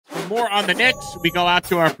more on the Knicks. We go out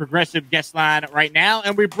to our progressive guest line right now,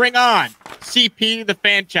 and we bring on CP the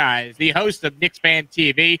franchise, the host of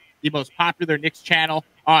KnicksFanTV, the most popular Knicks channel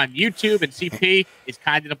on YouTube. And CP is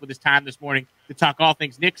kind enough with his time this morning to talk all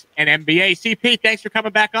things Knicks and NBA. CP, thanks for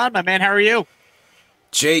coming back on, my man. How are you?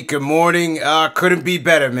 Jake, good morning. Couldn't be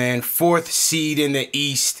better, man. 4th seed in the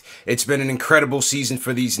East. It's been an incredible season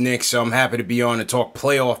for these Knicks, so I'm happy to be on and talk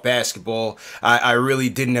playoff basketball. I really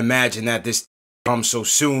didn't imagine that this come so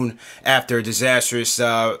soon after a disastrous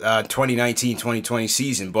 2019-2020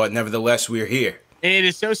 season, but nevertheless, we're here. It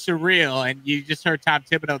is so surreal, and you just heard Tom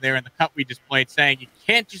Thibodeau there in the cut we just played saying you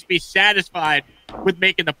can't just be satisfied with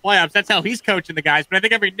making the playoffs. That's how he's coaching the guys, but I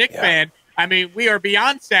think every Knicks fan, I mean, we are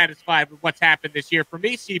beyond satisfied with what's happened this year. For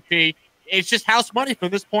me, CP, it's just house money from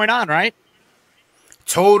this point on, right?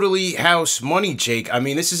 Totally house money, Jake. I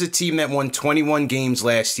mean, this is a team that won 21 games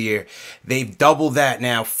last year. They've doubled that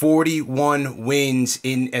now, 41 wins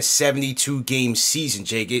in a 72-game season,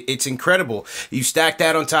 Jake. It's incredible. You stack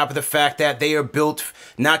that on top of the fact that they are built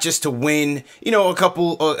not just to win, you know, a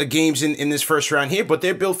couple of games in this first round here, but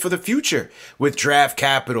they're built for the future with draft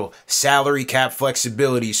capital, salary cap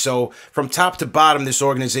flexibility. So from top to bottom, this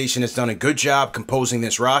organization has done a good job composing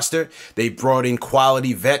this roster. They brought in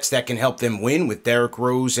quality vets that can help them win with Derrick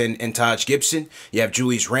Rose and Taj Gibson. You have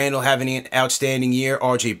Julius Randle having an outstanding year,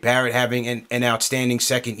 RJ Barrett having an outstanding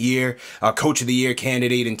second year, Coach of the Year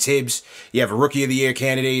candidate in Thibs. You have a Rookie of the Year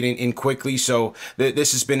candidate in Quickly. So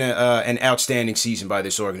this has been an outstanding season by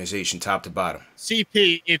this organization, top to bottom.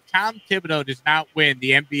 CP, if Tom Thibodeau does not win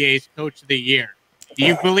the NBA's Coach of the Year, do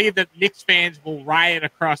you believe that Knicks fans will riot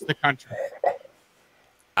across the country?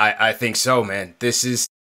 I think so, man. This is...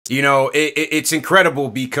 You know, it's incredible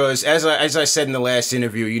because, as I said in the last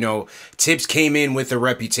interview, you know, Thibs came in with a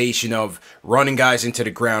reputation of running guys into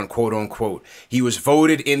the ground, quote unquote. He was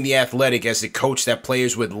voted in The Athletic as the coach that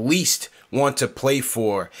players would least want to play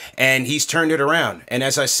for, and he's turned it around. And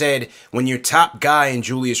as I said, when your top guy in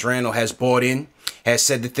Julius Randle has bought in, has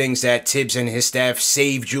said the things that Thibs and his staff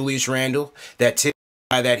saved Julius Randle, that Thibs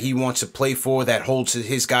that he wants to play for, that holds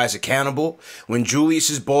his guys accountable. When Julius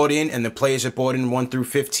is bought in and the players are bought in 1 through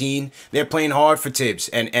 15, they're playing hard for Thibs,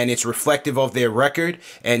 and it's reflective of their record.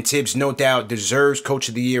 And Thibs, no doubt, deserves Coach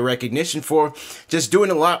of the Year recognition for just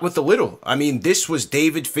doing a lot with a little. I mean, this was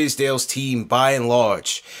David Fizdale's team by and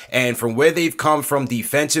large, and from where they've come from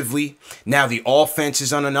defensively, now the offense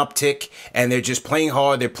is on an uptick, and they're just playing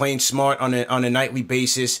hard. They're playing smart on a nightly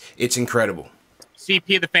basis. It's incredible.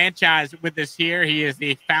 CP the franchise with us here. He is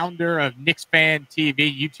the founder of KnicksFanTV,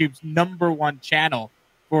 YouTube's #1 channel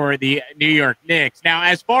for the New York Knicks. Now,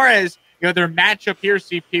 as far as their matchup here,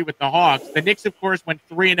 CP, with the Hawks, the Knicks, of course, went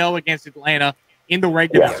 3-0 against Atlanta in the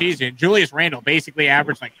regular season. Julius Randle basically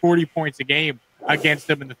averaged like 40 points a game against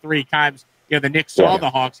them in the 3 times the Knicks saw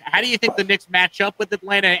the Hawks. How do you think the Knicks match up with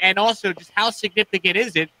Atlanta? And also, just how significant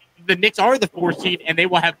is it? The Knicks are the 4th seed, and they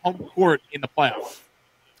will have home court in the playoffs.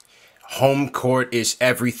 Home court is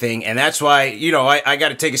everything, and that's why, you know, I got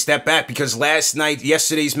to take a step back because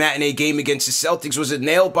yesterday's matinee game against the Celtics was a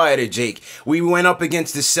nail-biter, Jake. We went up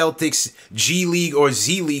against the Celtics G League or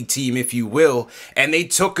Z League team, if you will, and they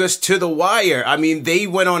took us to the wire. I mean, they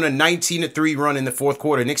went on a 19-3 run in the 4th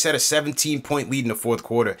quarter. Knicks had a 17-point lead in the 4th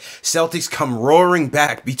quarter. Celtics come roaring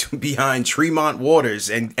back behind Tremont Waters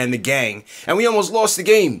and the gang, and we almost lost the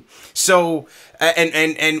game. So...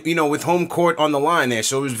 And you know, with home court on the line there.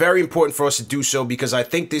 So it was very important for us to do so because I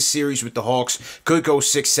think this series with the Hawks could go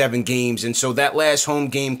 6-7 games. And so that last home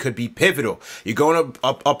game could be pivotal. You're going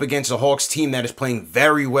up against a Hawks team that is playing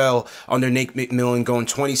very well under Nate McMillan, going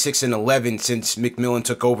 26-11 since McMillan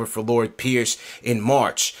took over for Lloyd Pierce in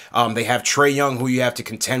March. They have Trae Young, who you have to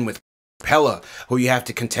contend with. Pella, who you have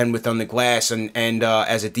to contend with on the glass and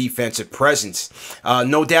as a defensive presence.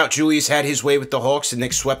 No doubt Julius had his way with the Hawks. The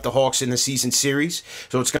Knicks swept the Hawks in the season series.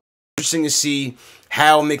 So it's going to be interesting to see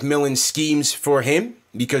how McMillan schemes for him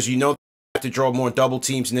because you know they have to draw more double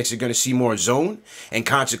teams. The Knicks are going to see more zone. And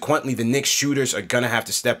consequently, the Knicks shooters are going to have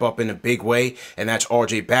to step up in a big way. And that's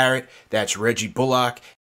RJ Barrett. That's Reggie Bullock.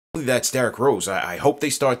 That's Derrick Rose. I hope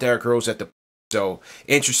they start Derrick Rose at the... So,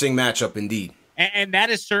 interesting matchup indeed. And that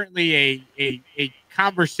is certainly a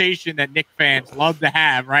conversation that Knicks fans love to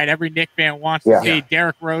have, right? Every Knicks fan wants to see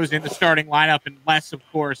Derrick Rose in the starting lineup and less, of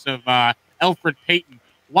course, of Elfrid Payton.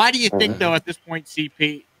 Why do you think, though, at this point,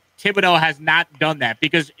 CP, Thibodeau has not done that?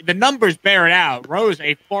 Because the numbers bear it out. Rose,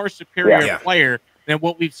 a far superior player than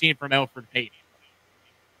what we've seen from Elfrid Payton.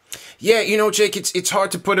 Yeah, you know, Jake, it's hard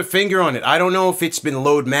to put a finger on it. I don't know if it's been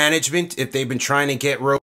load management, if they've been trying to get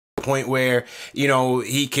Rose point where, you know,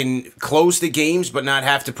 he can close the games but not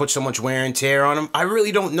have to put so much wear and tear on him. I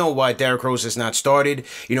really don't know why Derrick Rose has not started.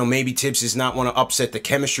 You know, maybe Thibs does not want to upset the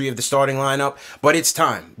chemistry of the starting lineup, but it's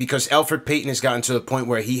time because Elfrid Payton has gotten to the point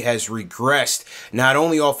where he has regressed, not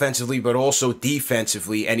only offensively but also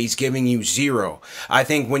defensively, and he's giving you zero. I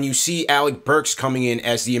think when you see Alec Burks coming in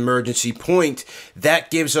as the emergency point,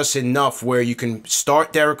 that gives us enough where you can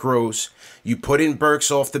start Derrick Rose, you put in Burks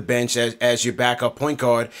off the bench as your backup point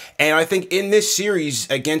guard. And I think in this series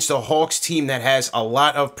against a Hawks team that has a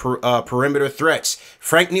lot of perimeter threats,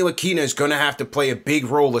 Frank Ntilikina is going to have to play a big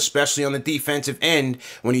role, especially on the defensive end.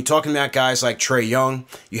 When you're talking about guys like Trae Young,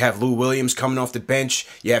 you have Lou Williams coming off the bench,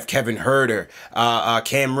 you have Kevin Huerter,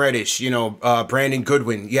 Cam Reddish, you know, Brandon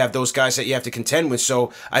Goodwin. You have those guys that you have to contend with.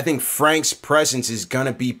 So I think Frank's presence is going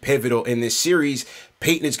to be pivotal in this series.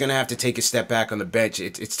 Payton is going to have to take a step back on the bench.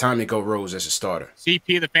 It's time to go Rose as a starter.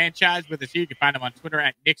 CP, the franchise with us here. You can find him on Twitter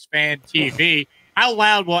at KnicksFanTV. How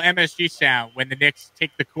loud will MSG sound when the Knicks take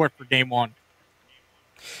the court for game one?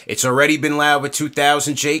 It's already been loud with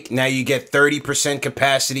 2,000, Jake. Now you get 30%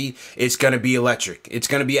 capacity. It's going to be electric. It's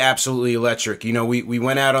going to be absolutely electric. You know, we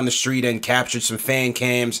went out on the street and captured some fan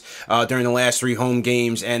cams during the last 3 home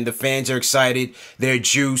games, and the fans are excited. They're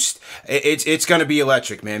juiced. It's going to be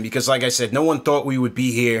electric, man, because like I said, no one thought we would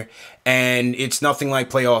be here, and it's nothing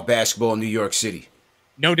like playoff basketball in New York City.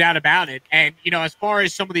 No doubt about it. And, you know, as far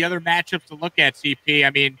as some of the other matchups to look at, CP,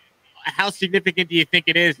 I mean, how significant do you think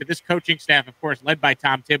it is that this coaching staff, of course, led by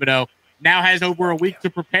Tom Thibodeau, now has over a week to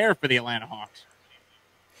prepare for the Atlanta Hawks?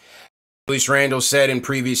 Julius Randle said in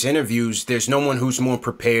previous interviews, there's no one who's more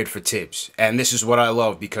prepared for Thibs. And this is what I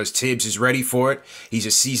love because Thibs is ready for it. He's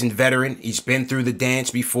a seasoned veteran. He's been through the dance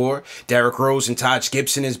before. Derrick Rose and Taj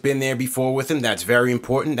Gibson has been there before with him. That's very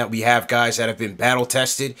important that we have guys that have been battle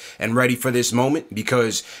tested and ready for this moment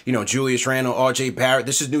because, you know, Julius Randle, RJ Barrett,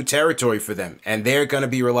 this is new territory for them. And they're going to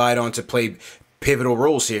be relied on to play pivotal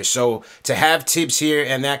roles here. So to have Thibs here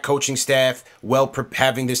and that coaching staff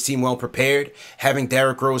having this team well prepared, having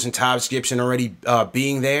Derrick Rose and Taj Gibson already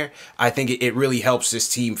being there, I think it really helps this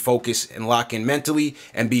team focus and lock in mentally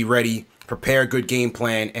and be ready, prepare a good game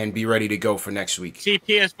plan, and be ready to go for next week.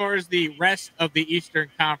 CP, as far as the rest of the Eastern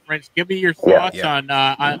Conference, give me your thoughts on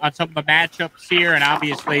some of the matchups here, and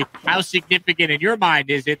obviously how significant in your mind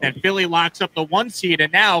is it that Philly locks up the 1 seed,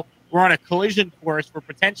 and now we're on a collision course for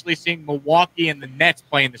potentially seeing Milwaukee and the Nets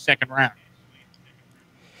play in the second round.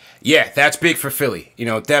 Yeah, that's big for Philly. You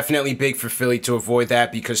know, definitely big for Philly to avoid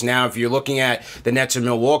that because now if you're looking at the Nets and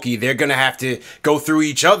Milwaukee, they're going to have to go through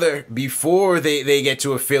each other before they get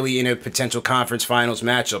to a Philly in a potential conference finals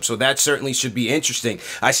matchup. So that certainly should be interesting.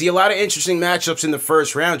 I see a lot of interesting matchups in the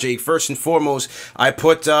first round, Jake. First and foremost, I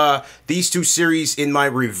put these 2 series in my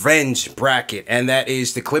revenge bracket, and that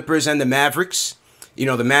is the Clippers and the Mavericks. You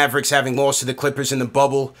know, the Mavericks having lost to the Clippers in the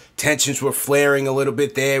bubble, tensions were flaring a little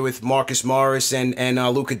bit there with Marcus Morris and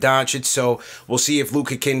Luka Doncic. So we'll see if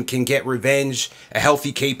Luka can get revenge. A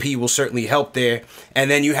healthy KP will certainly help there. And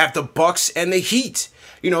then you have the Bucks and the Heat.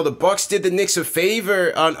 You know, the Bucks did the Knicks a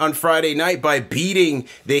favor on Friday night by beating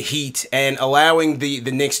the Heat and allowing the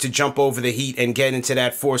Knicks to jump over the Heat and get into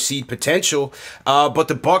that 4 seed potential. But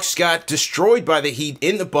the Bucks got destroyed by the Heat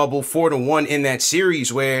in the bubble 4-1 in that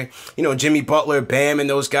series where, you know, Jimmy Butler, Bam, and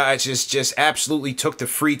those guys just absolutely took the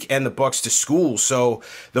Freak and the Bucks to school. So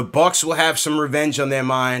the Bucks will have some revenge on their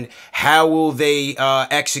mind. How will they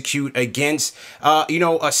execute against, you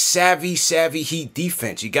know, a savvy Heat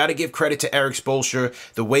defense? You got to give credit to Eric Spoelstra.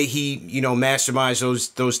 The way he, you know, mastermized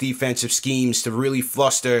those defensive schemes to really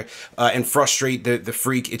fluster and frustrate the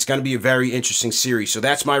Freak. It's going to be a very interesting series. So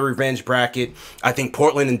that's my revenge bracket. I think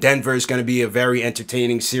Portland and Denver is going to be a very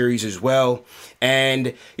entertaining series as well.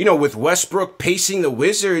 And, you know, with Westbrook pacing the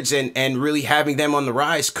Wizards and really having them on the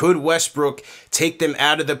rise, could Westbrook take them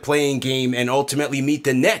out of the playing game and ultimately meet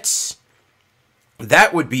the Nets?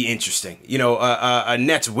 That would be interesting. You know, a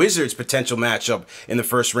Nets-Wizards potential matchup in the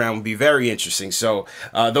first round would be very interesting. So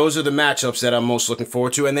those are the matchups that I'm most looking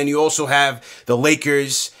forward to. And then you also have the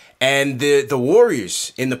Lakers and the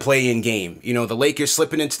Warriors in the play-in game. You know, the Lakers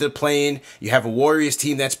slipping into the play-in. You have a Warriors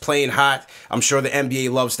team that's playing hot. I'm sure the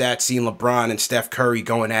NBA loves that, seeing LeBron and Steph Curry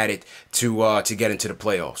going at it to get into the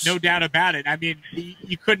playoffs. No doubt about it. I mean,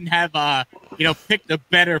 you couldn't have, you know, picked a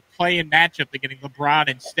better play-in matchup than getting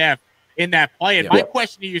LeBron and Steph in that play. And my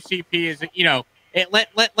question to you, CP, is, you know,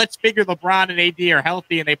 let's figure LeBron and AD are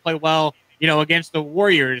healthy and they play well, you know, against the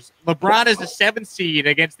Warriors. LeBron is a 7 seed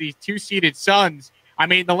against these 2-seeded Suns. I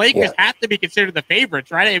mean, the Lakers have to be considered the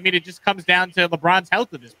favorites, right? I mean, it just comes down to LeBron's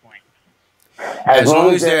health at this point. As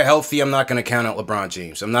long as they're healthy, I'm not going to count out LeBron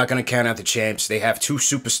James. I'm not going to count out the champs. They have two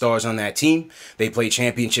superstars on that team. They play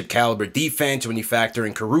championship caliber defense when you factor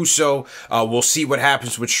in Caruso. We'll see what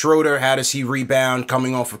happens with Schroeder. How does he rebound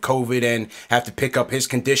coming off of COVID and have to pick up his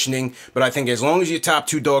conditioning? But I think as long as your top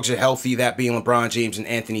two dogs are healthy, that being LeBron James and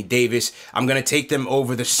Anthony Davis, I'm going to take them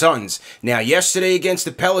over the Suns. Now, yesterday against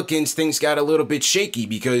the Pelicans, things got a little bit shaky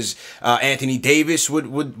because Anthony Davis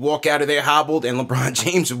would walk out of there hobbled and LeBron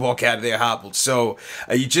James would walk out of there hobbled. So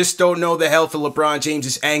you just don't know the health of LeBron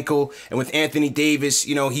James's ankle. And with Anthony Davis,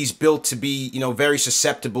 he's built to be, very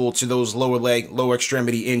susceptible to those lower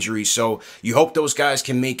extremity injuries. So you hope those guys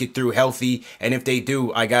can make it through healthy. And if they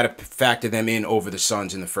do, I got to factor them in over the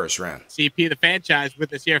Suns in the first round. CP, the franchise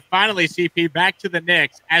with us here. Finally, CP, back to the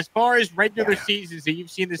Knicks. As far as regular seasons that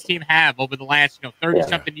you've seen this team have over the last,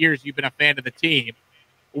 30-something years you've been a fan of the team,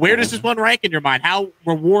 where does this one rank in your mind? How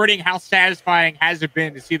rewarding, how satisfying has it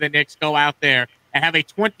been to see the Knicks go out there and have a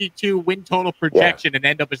 22 win total projection and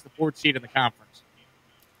end up as the 4th seed in the conference?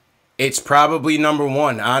 It's probably number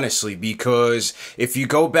one, honestly, because if you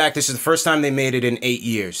go back, this is the first time they made it in 8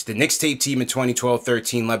 years. The Knicks tape team in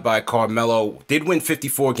 2012-13, led by Carmelo, did win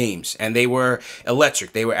 54 games, and they were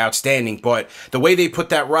electric. They were outstanding, but the way they put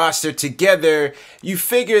that roster together, you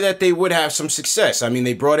figure that they would have some success. I mean,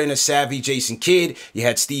 they brought in a savvy Jason Kidd. You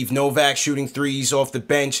had Steve Novak shooting threes off the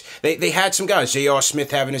bench. They had some guys, J.R. Smith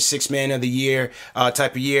having a 6th man of the year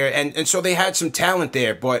type of year, and so they had some talent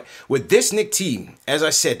there. But with this Knicks team, as I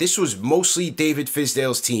said, this was mostly David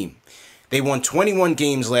Fizdale's team. They won 21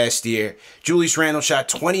 games last year. Julius Randle shot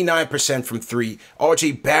 29% from 3.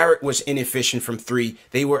 R.J. Barrett was inefficient from 3.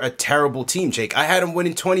 They were a terrible team, Jake. I had them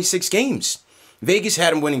winning 26 games. Vegas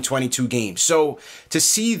had them winning 22 games. So to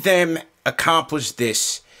see them accomplish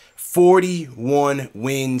this, 41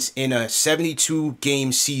 wins in a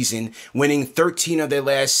 72-game season, winning 13 of their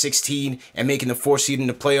last 16 and making the 4th seed in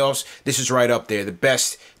the playoffs. This is right up there. The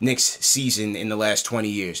best Knicks season in the last 20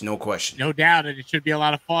 years. No question. No doubt. And it should be a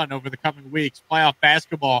lot of fun over the coming weeks. Playoff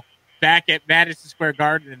basketball back at Madison Square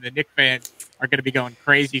Garden, and the Knicks fans are going to be going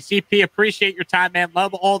crazy. CP, appreciate your time, man.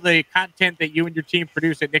 Love all the content that you and your team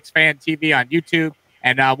produce at KnicksFanTV on YouTube.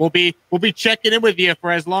 And we'll be checking in with you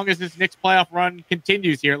for as long as this Knicks playoff run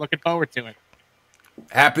continues here. Looking forward to it.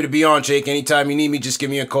 Happy to be on, Jake. Anytime you need me, just give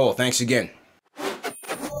me a call. Thanks again.